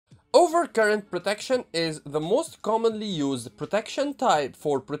Overcurrent protection is the most commonly used protection type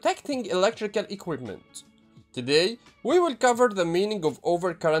for protecting electrical equipment. Today, we will cover the meaning of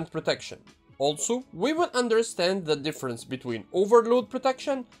overcurrent protection. Also, we will understand the difference between overload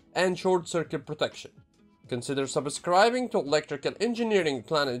protection and short-circuit protection. Consider subscribing to Electrical Engineering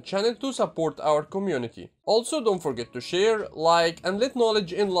Planet channel to support our community. Also, don't forget to share, like, and let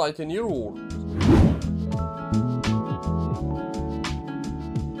knowledge enlighten your world.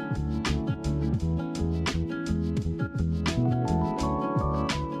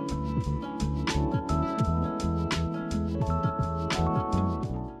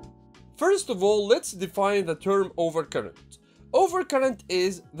 First of all, let's define the term overcurrent. Overcurrent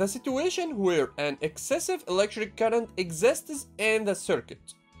is the situation where an excessive electric current exists in the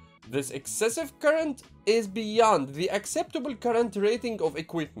circuit. This excessive current is beyond the acceptable current rating of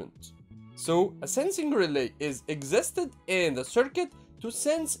equipment. So, a sensing relay is existed in the circuit to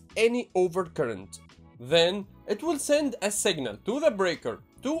sense any overcurrent. Then, it will send a signal to the breaker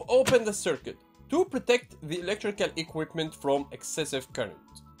to open the circuit to protect the electrical equipment from excessive current.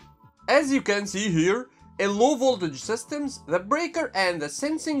 As you can see here, in low voltage systems, the breaker and the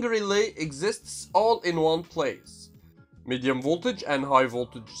sensing relay exists all in one place. Medium voltage and high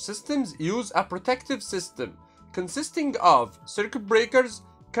voltage systems use a protective system consisting of circuit breakers,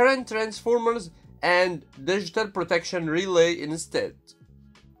 current transformers, and digital protection relay instead.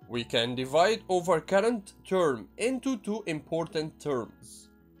 We can divide overcurrent term into two important terms: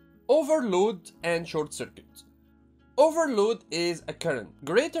 overload and short circuit. Overload is a current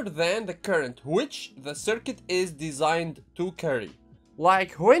greater than the current which the circuit is designed to carry.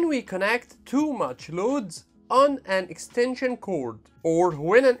 Like when we connect too much loads on an extension cord, or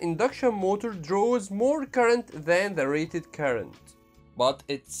when an induction motor draws more current than the rated current. But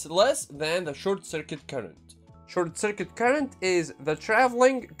it's less than the short circuit current. Short circuit current is the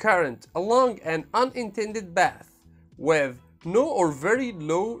traveling current along an unintended path with no or very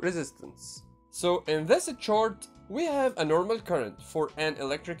low resistance. So in this chart, we have a normal current for an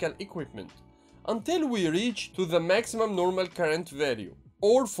electrical equipment until we reach to the maximum normal current value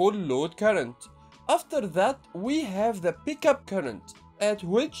or full load current. After that, we have the pickup current at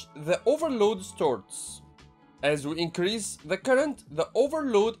which the overload starts. As we increase the current, the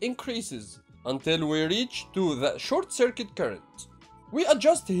overload increases until we reach to the short circuit current. We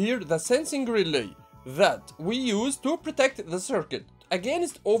adjust here the sensing relay that we use to protect the circuit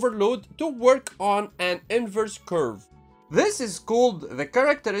against overload to work on an inverse curve. This is called the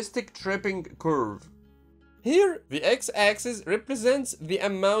characteristic tripping curve. Here, the x-axis represents the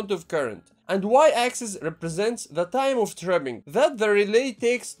amount of current, and y-axis represents the time of tripping that the relay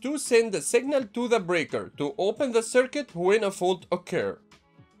takes to send a signal to the breaker to open the circuit when a fault occurs.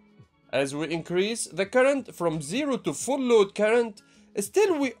 As we increase the current from 0 to full load current,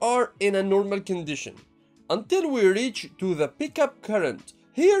 still we are in a normal condition until we reach to the pickup current.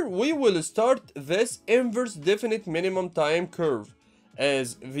 Here we will start this inverse definite minimum time curve.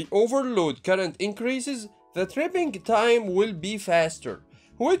 As the overload current increases, the tripping time will be faster,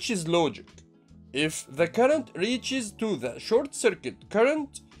 which is logic. If the current reaches to the short circuit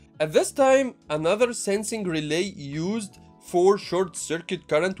current, at this time another sensing relay used for short circuit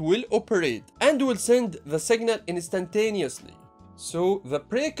current will operate and will send the signal instantaneously. So the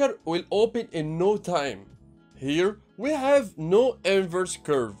breaker will open in no time. Here, we have no inverse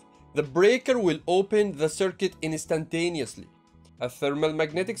curve. The breaker will open the circuit instantaneously. Thermal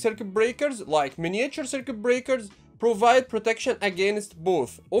magnetic circuit breakers, like miniature circuit breakers, provide protection against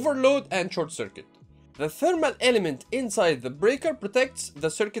both overload and short circuit. The thermal element inside the breaker protects the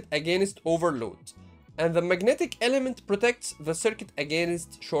circuit against overload, and the magnetic element protects the circuit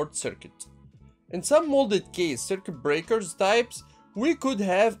against short circuit. In some molded case circuit breakers types, we could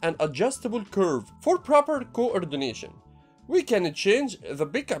have an adjustable curve for proper coordination. We can change the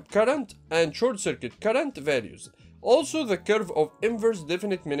pickup current and short circuit current values, also the curve of inverse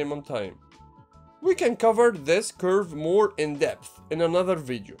definite minimum time. We can cover this curve more in depth in another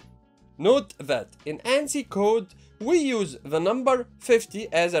video. Note that in ANSI code, we use the number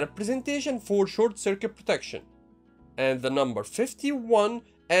 50 as a representation for short circuit protection, and the number 51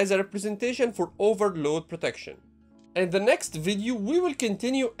 as a representation for overload protection. In the next video, we will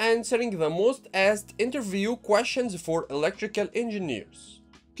continue answering the most asked interview questions for electrical engineers.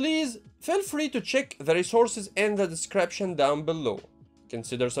 Please feel free to check the resources in the description down below.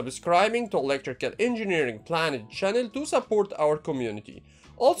 Consider subscribing to Electrical Engineering Planet channel to support our community.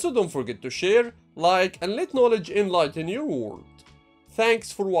 Also, don't forget to share, like, and let knowledge enlighten your world.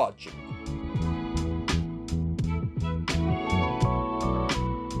 Thanks for watching.